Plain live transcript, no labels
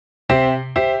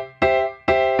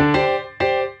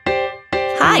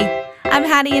Hi, I'm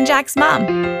Hattie and Jack's mom,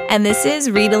 and this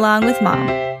is Read Along with Mom.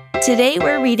 Today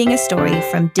we're reading a story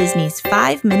from Disney's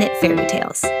 5-minute fairy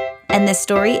tales, and this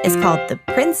story is called The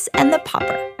Prince and the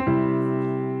Pauper.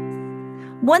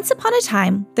 Once upon a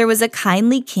time, there was a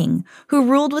kindly king who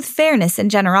ruled with fairness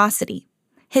and generosity.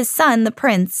 His son, the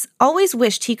prince, always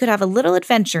wished he could have a little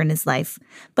adventure in his life,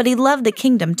 but he loved the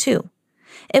kingdom too.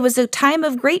 It was a time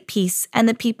of great peace, and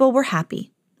the people were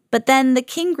happy. But then the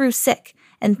king grew sick,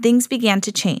 and things began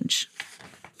to change.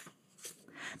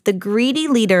 The greedy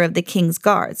leader of the king's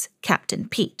guards, Captain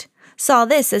Pete, saw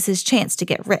this as his chance to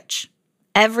get rich.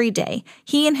 Every day,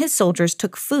 he and his soldiers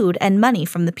took food and money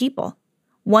from the people.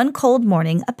 One cold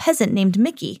morning, a peasant named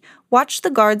Mickey watched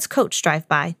the guard's coach drive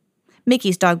by.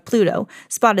 Mickey's dog Pluto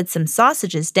spotted some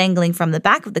sausages dangling from the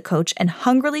back of the coach and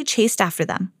hungrily chased after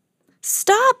them.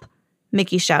 "Stop!"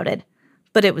 Mickey shouted.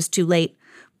 But it was too late.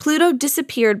 Pluto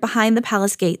disappeared behind the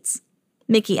palace gates.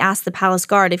 Mickey asked the palace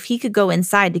guard if he could go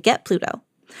inside to get Pluto.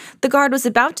 The guard was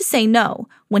about to say no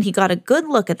when he got a good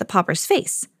look at the pauper's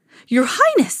face. "Your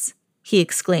Highness!" he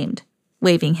exclaimed,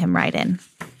 waving him right in.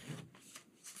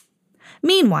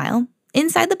 Meanwhile,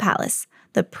 inside the palace,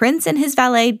 the prince and his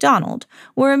valet, Donald,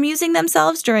 were amusing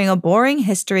themselves during a boring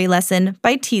history lesson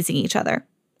by teasing each other.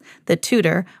 The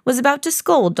tutor was about to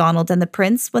scold Donald and the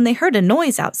prince when they heard a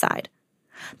noise outside.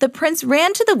 The prince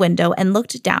ran to the window and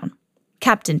looked down.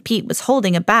 Captain Pete was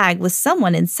holding a bag with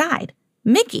someone inside,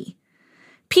 Mickey.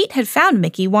 Pete had found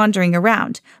Mickey wandering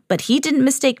around, but he didn't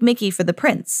mistake Mickey for the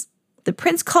prince. The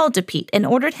prince called to Pete and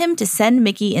ordered him to send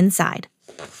Mickey inside.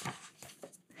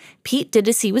 Pete did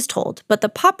as he was told, but the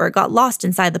pauper got lost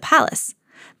inside the palace.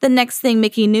 The next thing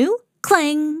Mickey knew,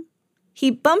 clang! He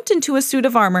bumped into a suit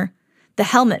of armor. The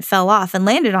helmet fell off and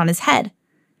landed on his head.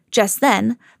 Just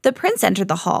then, the prince entered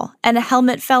the hall, and a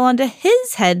helmet fell onto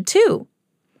his head, too.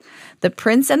 The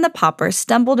prince and the pauper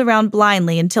stumbled around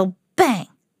blindly until, bang!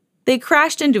 They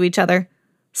crashed into each other.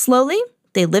 Slowly,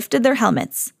 they lifted their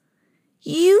helmets.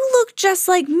 "You look just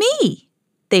like me!"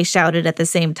 they shouted at the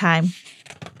same time.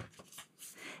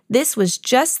 This was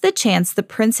just the chance the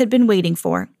prince had been waiting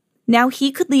for. Now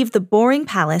he could leave the boring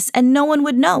palace and no one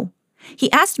would know.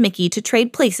 He asked Mickey to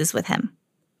trade places with him.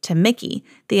 To Mickey,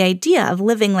 the idea of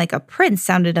living like a prince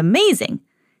sounded amazing.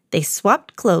 They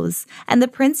swapped clothes, and the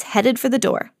prince headed for the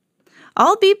door.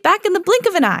 "I'll be back in the blink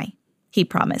of an eye," he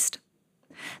promised.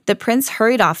 The prince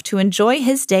hurried off to enjoy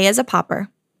his day as a pauper.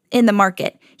 In the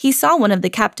market, he saw one of the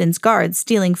captain's guards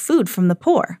stealing food from the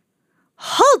poor.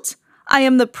 "Halt! I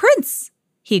am the prince!"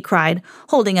 he cried,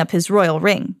 holding up his royal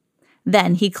ring.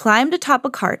 Then he climbed atop a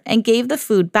cart and gave the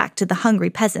food back to the hungry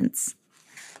peasants.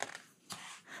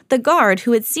 The guard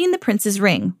who had seen the prince's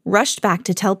ring rushed back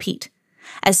to tell Pete.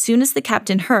 As soon as the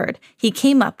captain heard, he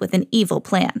came up with an evil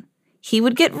plan. He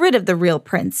would get rid of the real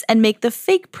prince and make the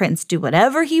fake prince do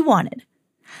whatever he wanted.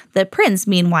 The prince,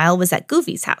 meanwhile, was at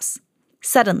Goofy's house.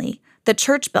 Suddenly, the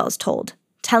church bells tolled,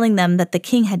 telling them that the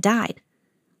king had died.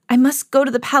 "I must go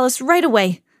to the palace right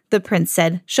away," the prince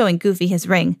said, showing Goofy his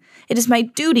ring. "It is my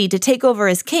duty to take over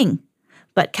as king."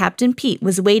 But Captain Pete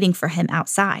was waiting for him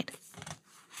outside.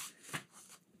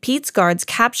 Pete's guards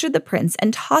captured the prince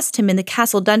and tossed him in the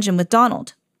castle dungeon with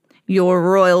Donald. "Your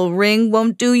royal ring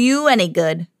won't do you any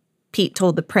good," Pete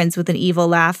told the prince with an evil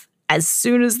laugh. "As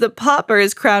soon as the pauper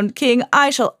is crowned king, I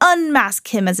shall unmask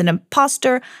him as an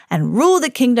impostor and rule the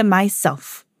kingdom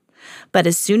myself." But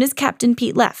as soon as Captain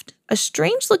Pete left, a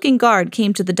strange-looking guard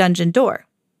came to the dungeon door.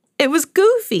 It was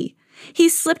Goofy. He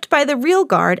slipped by the real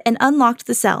guard and unlocked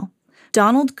the cell.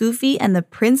 Donald, Goofy, and the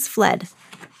prince fled.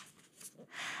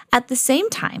 At the same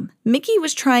time, Mickey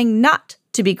was trying not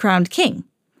to be crowned king.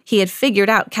 He had figured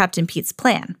out Captain Pete's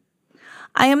plan.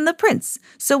 "I am the prince,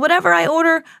 so whatever I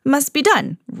order must be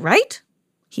done, right?"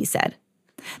 he said.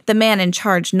 The man in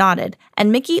charge nodded,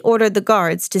 and Mickey ordered the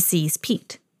guards to seize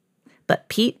Pete. But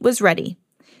Pete was ready.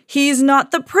 "He's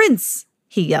not the prince!"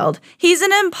 he yelled. "He's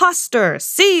an imposter!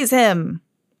 Seize him!"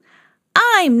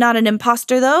 "I'm not an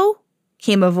imposter, though,"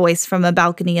 came a voice from a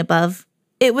balcony above.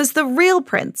 It was the real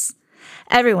prince.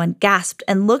 Everyone gasped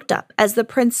and looked up as the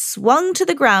prince swung to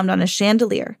the ground on a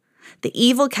chandelier. The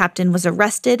evil captain was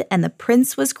arrested and the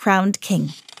prince was crowned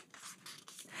king.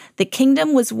 The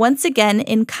kingdom was once again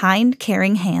in kind,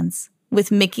 caring hands.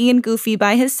 With Mickey and Goofy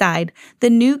by his side, the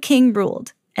new king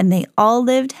ruled, and they all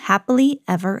lived happily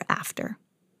ever after.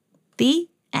 The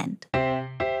end.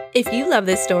 If you love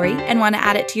this story and want to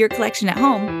add it to your collection at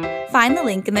home, find the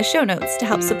link in the show notes to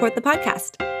help support the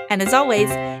podcast. And as always,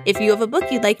 if you have a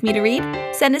book you'd like me to read,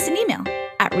 send us an email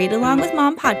at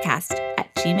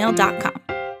readalongwithmompodcast@gmail.com.